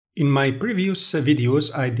In my previous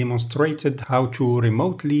videos, I demonstrated how to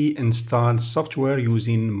remotely install software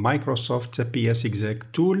using Microsoft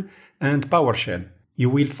PSExec tool and PowerShell.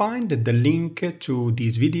 You will find the link to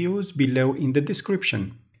these videos below in the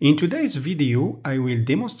description. In today's video, I will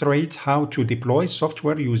demonstrate how to deploy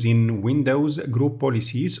software using Windows group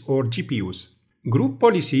policies or GPUs. Group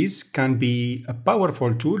policies can be a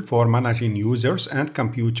powerful tool for managing users and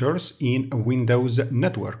computers in a Windows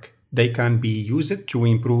network. They can be used to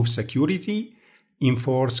improve security,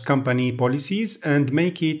 enforce company policies, and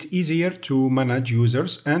make it easier to manage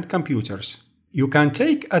users and computers. You can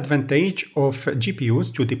take advantage of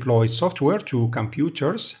GPUs to deploy software to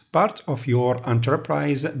computers, part of your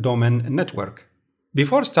enterprise domain network.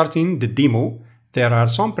 Before starting the demo, there are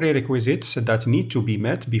some prerequisites that need to be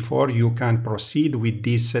met before you can proceed with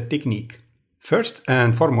this technique. First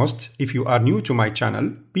and foremost, if you are new to my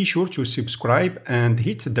channel, be sure to subscribe and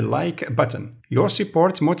hit the like button. Your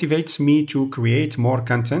support motivates me to create more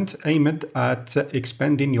content aimed at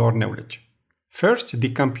expanding your knowledge. First, the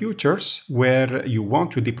computers where you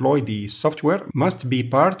want to deploy the software must be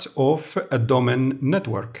part of a domain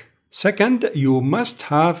network. Second, you must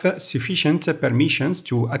have sufficient permissions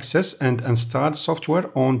to access and install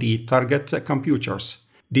software on the target computers.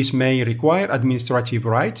 This may require administrative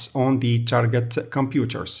rights on the target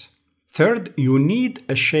computers. Third, you need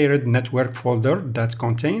a shared network folder that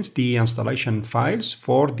contains the installation files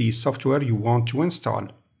for the software you want to install.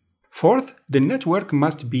 Fourth, the network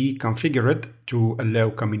must be configured to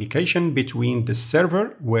allow communication between the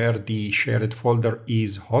server where the shared folder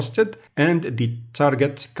is hosted and the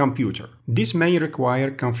target computer. This may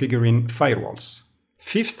require configuring firewalls.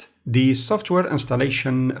 Fifth, the software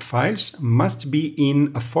installation files must be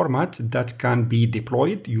in a format that can be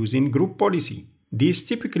deployed using group policy. This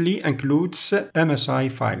typically includes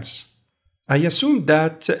MSI files. I assume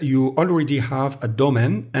that you already have a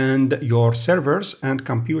domain and your servers and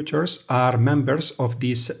computers are members of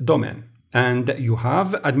this domain, and you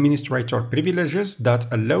have administrator privileges that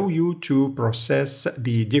allow you to process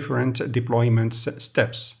the different deployment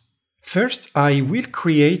steps. First, I will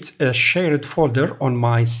create a shared folder on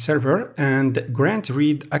my server and grant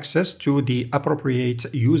read access to the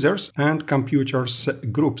appropriate users and computers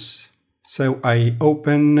groups. So I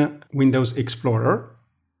open Windows Explorer.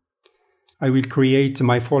 I will create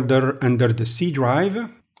my folder under the C drive.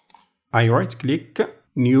 I right-click,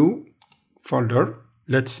 New Folder.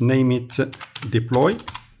 Let's name it Deploy.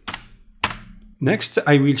 Next,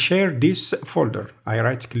 I will share this folder. I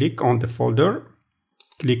right-click on the folder.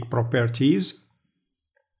 Click Properties,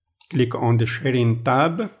 click on the Sharing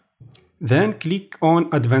tab, then click on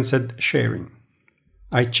Advanced Sharing.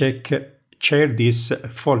 I check Share this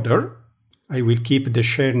folder. I will keep the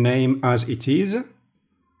share name as it is.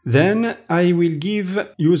 Then I will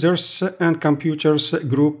give users and computers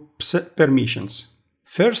groups permissions.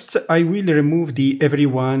 First, I will remove the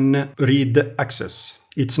everyone read access.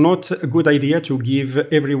 It's not a good idea to give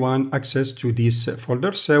everyone access to this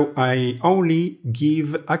folder, so I only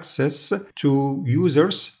give access to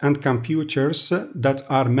users and computers that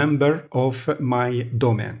are members of my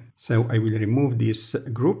domain. So I will remove this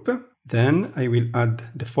group. Then I will add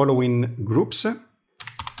the following groups.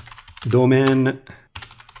 Domain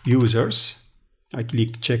users. I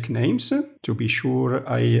click Check Names to be sure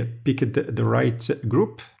I picked the right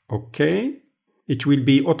group. OK. It will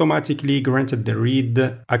be automatically granted the read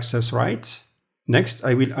access rights. Next,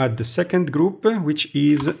 I will add the second group, which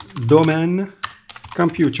is domain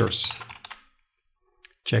computers.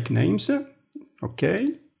 Check names. OK.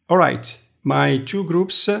 All right. My two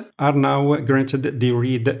groups are now granted the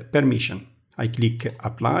read permission. I click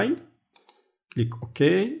Apply, click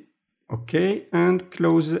OK, OK, and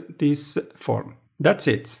close this form. That's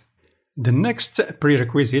it. The next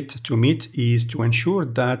prerequisite to meet is to ensure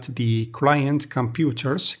that the client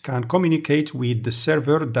computers can communicate with the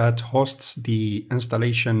server that hosts the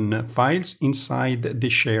installation files inside the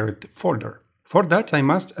shared folder. For that, I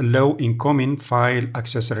must allow incoming file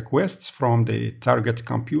access requests from the target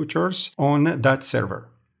computers on that server.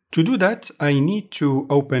 To do that, I need to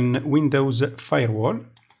open Windows Firewall.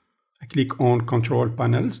 I click on Control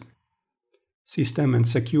Panels, System and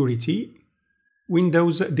Security,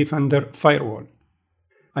 Windows Defender Firewall.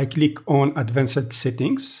 I click on Advanced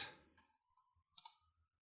Settings,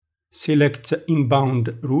 select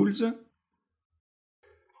Inbound Rules.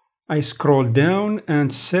 I scroll down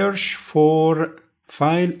and search for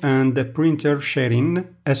File and Printer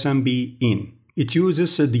Sharing SMB in. It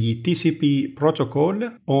uses the TCP protocol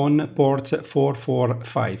on port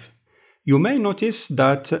 445. You may notice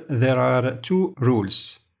that there are two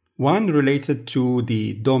rules. One related to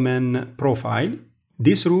the domain profile.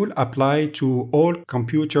 This rule applies to all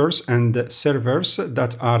computers and servers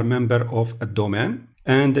that are member of a domain.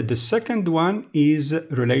 And the second one is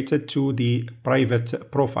related to the private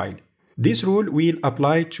profile. This rule will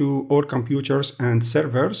apply to all computers and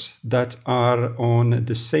servers that are on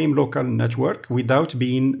the same local network without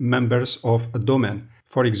being members of a domain,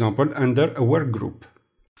 for example, under a work group.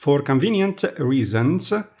 For convenient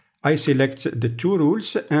reasons, I select the two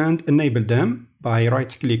rules and enable them by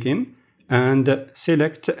right-clicking and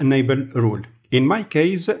select Enable Rule. In my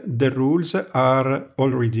case, the rules are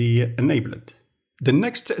already enabled. The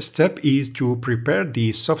next step is to prepare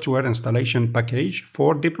the software installation package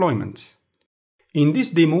for deployment. In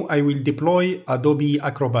this demo, I will deploy Adobe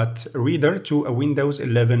Acrobat Reader to a Windows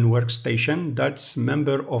 11 workstation that's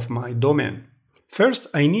member of my domain. First,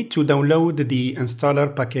 I need to download the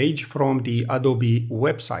installer package from the Adobe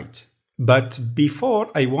website. But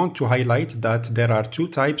before, I want to highlight that there are two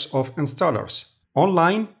types of installers: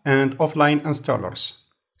 online and offline installers.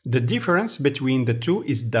 The difference between the two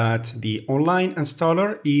is that the online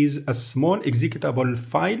installer is a small executable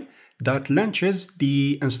file that launches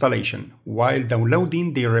the installation, while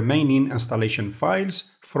downloading the remaining installation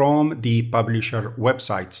files from the publisher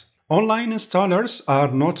website. Online installers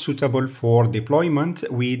are not suitable for deployment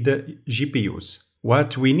with GPUs.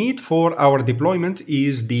 What we need for our deployment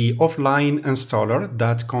is the offline installer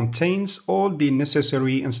that contains all the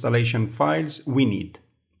necessary installation files we need.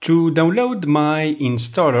 To download my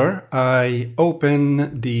installer, I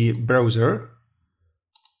open the browser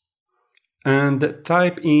and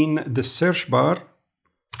type in the search bar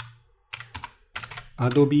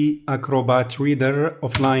Adobe Acrobat Reader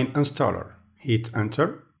Offline Installer. Hit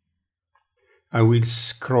enter. I will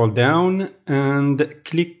scroll down and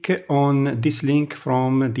click on this link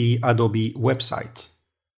from the Adobe website.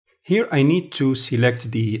 Here I need to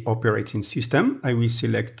select the operating system. I will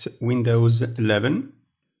select Windows 11.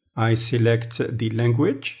 I select the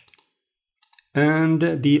language and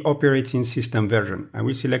the operating system version. I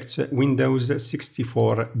will select Windows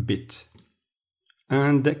 64-bit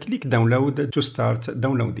and click download to start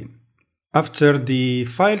downloading. After the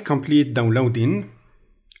file complete downloading,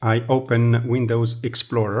 I open Windows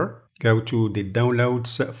Explorer, go to the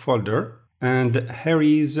Downloads folder, and here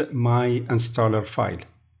is my installer file.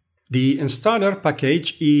 The installer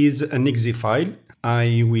package is an exe file.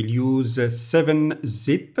 I will use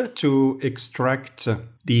 7-zip to extract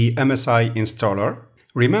the MSI installer.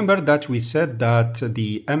 Remember that we said that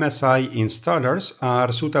the MSI installers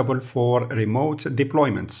are suitable for remote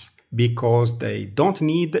deployments because they don't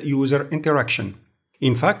need user interaction.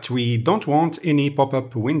 In fact, we don't want any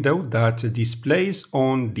pop-up window that displays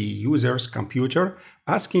on the user's computer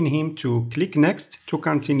asking him to click next to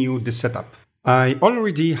continue the setup. I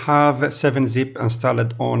already have 7-zip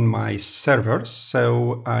installed on my server,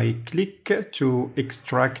 so I click to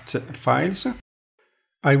extract files.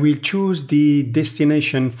 I will choose the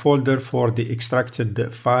destination folder for the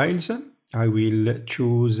extracted files. I will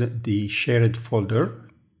choose the shared folder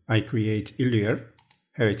I create earlier.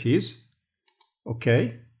 Here it is.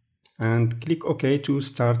 OK, and click OK to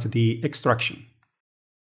start the extraction.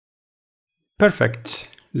 Perfect.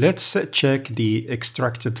 Let's check the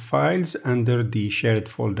extracted files under the shared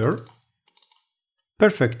folder.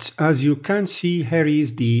 Perfect. As you can see, here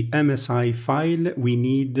is the MSI file we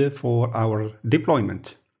need for our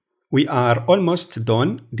deployment. We are almost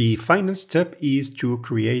done. The final step is to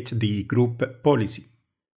create the group policy.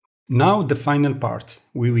 Now the final part.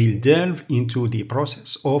 We will delve into the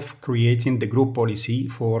process of creating the group policy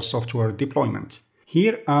for software deployment.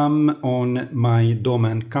 Here I'm on my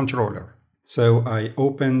domain controller. So I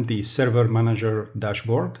open the Server Manager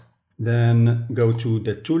dashboard, then go to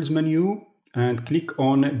the Tools menu and click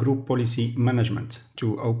on Group Policy Management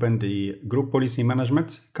to open the Group Policy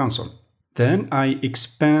Management console. Then I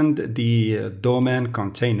expand the domain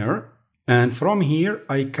container, and from here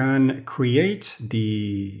I can create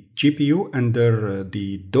the GPU under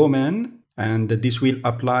the domain, and this will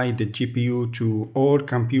apply the GPU to all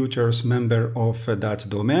computers member of that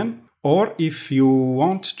domain. Or if you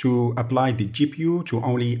want to apply the GPU to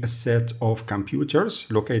only a set of computers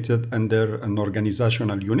located under an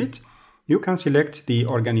organizational unit, you can select the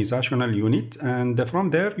organizational unit, and from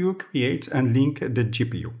there you create and link the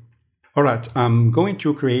GPU. All right, I'm going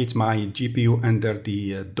to create my GPU under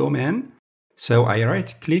the domain. So I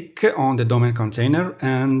right-click on the domain container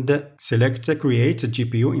and select Create a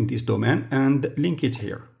GPU in this domain and link it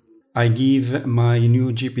here. I give my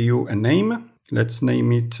new GPU a name. Let's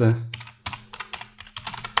name it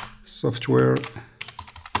Software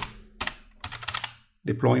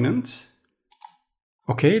Deployment.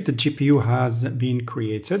 Okay, the GPU has been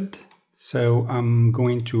created. So I'm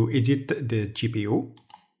going to edit the GPU.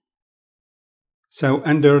 So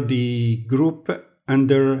under the group,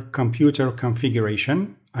 under computer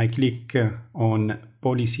configuration, I click on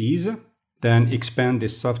policies, then expand the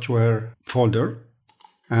software folder.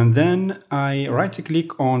 And then I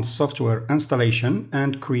right-click on software installation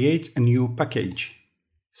and create a new package.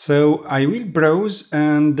 So I will browse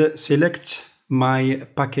and select my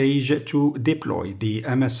package to deploy, the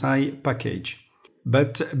MSI package.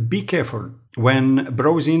 But be careful, when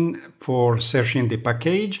browsing for searching the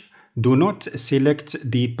package, do not select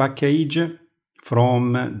the package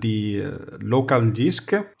from the local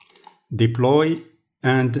disk, deploy,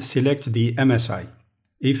 and select the MSI.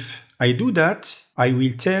 If I do that, I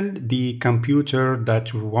will tell the computer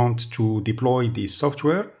that wants to deploy the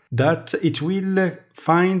software that it will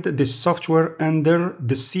find the software under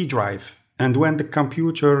the C drive. And when the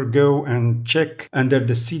computer go and check under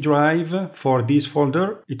the C drive for this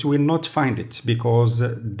folder, it will not find it because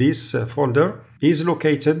this folder is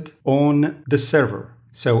located on the server.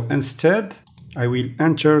 So instead, I will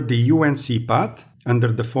enter the UNC path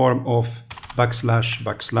under the form of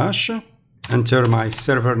 // enter my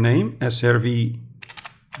server name srv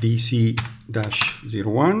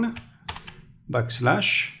dc-01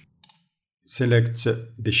 / select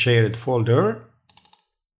the shared folder,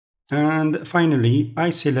 and finally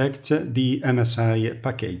I select the MSI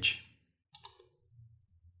package.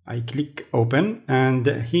 I click open, and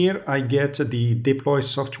here I get the deploy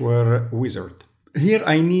software wizard. Here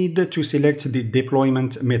I need to select the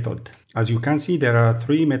deployment method. As you can see, there are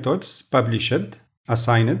three methods: published,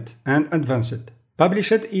 assigned, and advanced.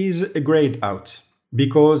 Published is grayed out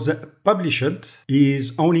because published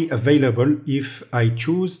is only available if I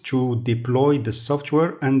choose to deploy the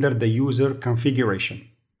software under the user configuration.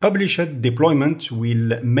 Published deployment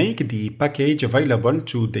will make the package available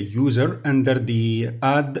to the user under the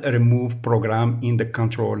Add Remove program in the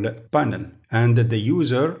control panel, and the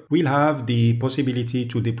user will have the possibility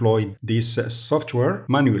to deploy this software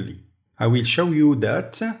manually. I will show you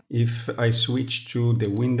that if I switch to the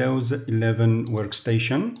Windows 11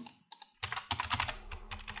 workstation.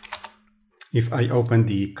 If I open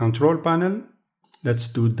the control panel, let's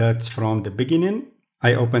do that from the beginning.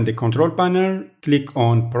 I open the control panel, click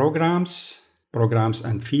on Programs, Programs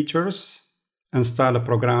and Features, install a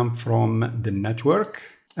program from the network,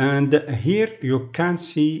 and here you can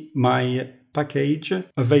see my package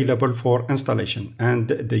available for installation, and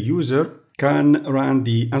the user can run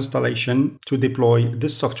the installation to deploy the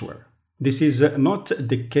software. This is not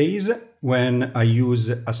the case when I use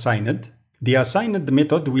assigned. The assigned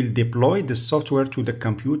method will deploy the software to the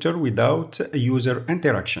computer without user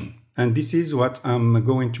interaction. And this is what I'm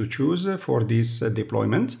going to choose for this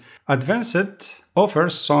deployment. Advanced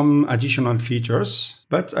offers some additional features,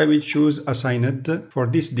 but I will choose assigned for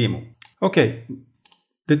this demo. Okay,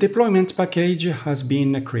 the deployment package has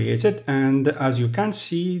been created, and as you can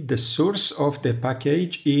see, the source of the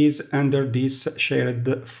package is under this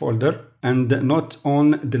shared folder and not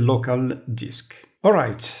on the local disk. All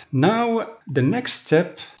right, now the next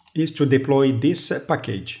step is to deploy this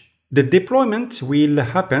package. The deployment will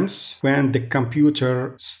happen when the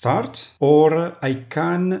computer starts, or I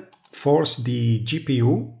can force the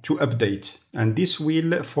GPU to update, and this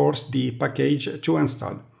will force the package to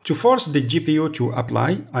install. To force the GPU to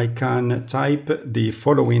apply, I can type the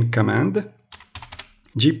following command: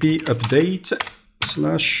 gp update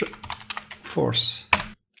 /force.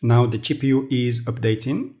 Now the GPU is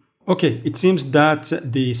updating. Okay, it seems that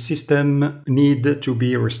the system needs to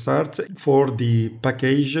be restarted for the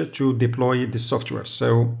package to deploy the software.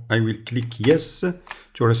 So I will click yes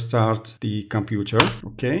to restart the computer.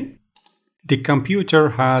 Okay. The computer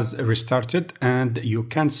has restarted, and you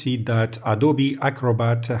can see that Adobe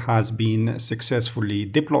Acrobat has been successfully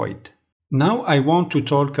deployed. Now I want to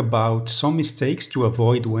talk about some mistakes to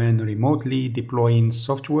avoid when remotely deploying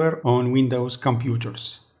software on Windows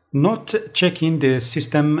computers. Not checking the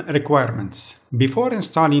system requirements. Before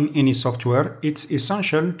installing any software, it's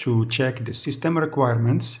essential to check the system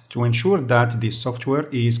requirements to ensure that the software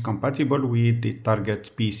is compatible with the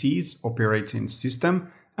target PC's operating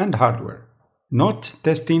system and hardware. Not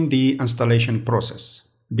testing the installation process.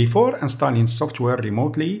 Before installing software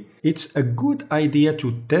remotely, it's a good idea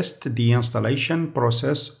to test the installation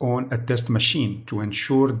process on a test machine to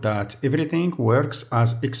ensure that everything works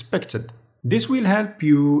as expected. This will help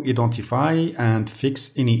you identify and fix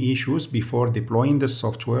any issues before deploying the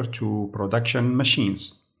software to production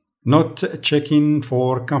machines. Not checking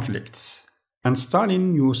for conflicts.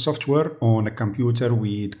 Installing new software on a computer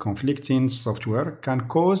with conflicting software can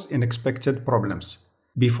cause unexpected problems.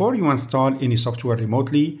 Before you install any software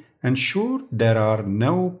remotely, ensure there are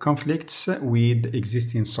no conflicts with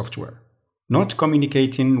existing software. Not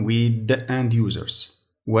communicating with the end users.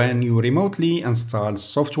 When you remotely install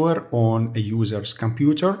software on a user's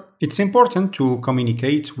computer, it's important to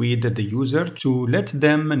communicate with the user to let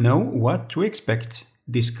them know what to expect.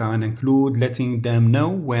 This can include letting them know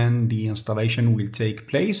when the installation will take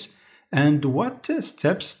place and what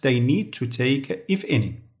steps they need to take, if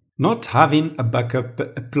any. Not having a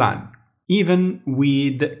backup plan. Even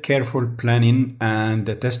with careful planning and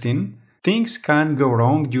testing, things can go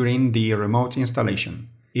wrong during the remote installation.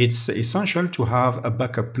 It's essential to have a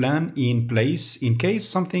backup plan in place in case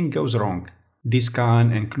something goes wrong. This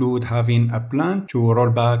can include having a plan to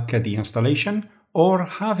roll back the installation or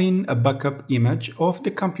having a backup image of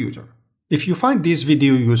the computer. If you find this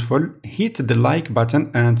video useful, hit the like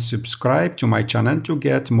button and subscribe to my channel to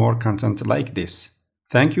get more content like this.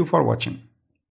 Thank you for watching.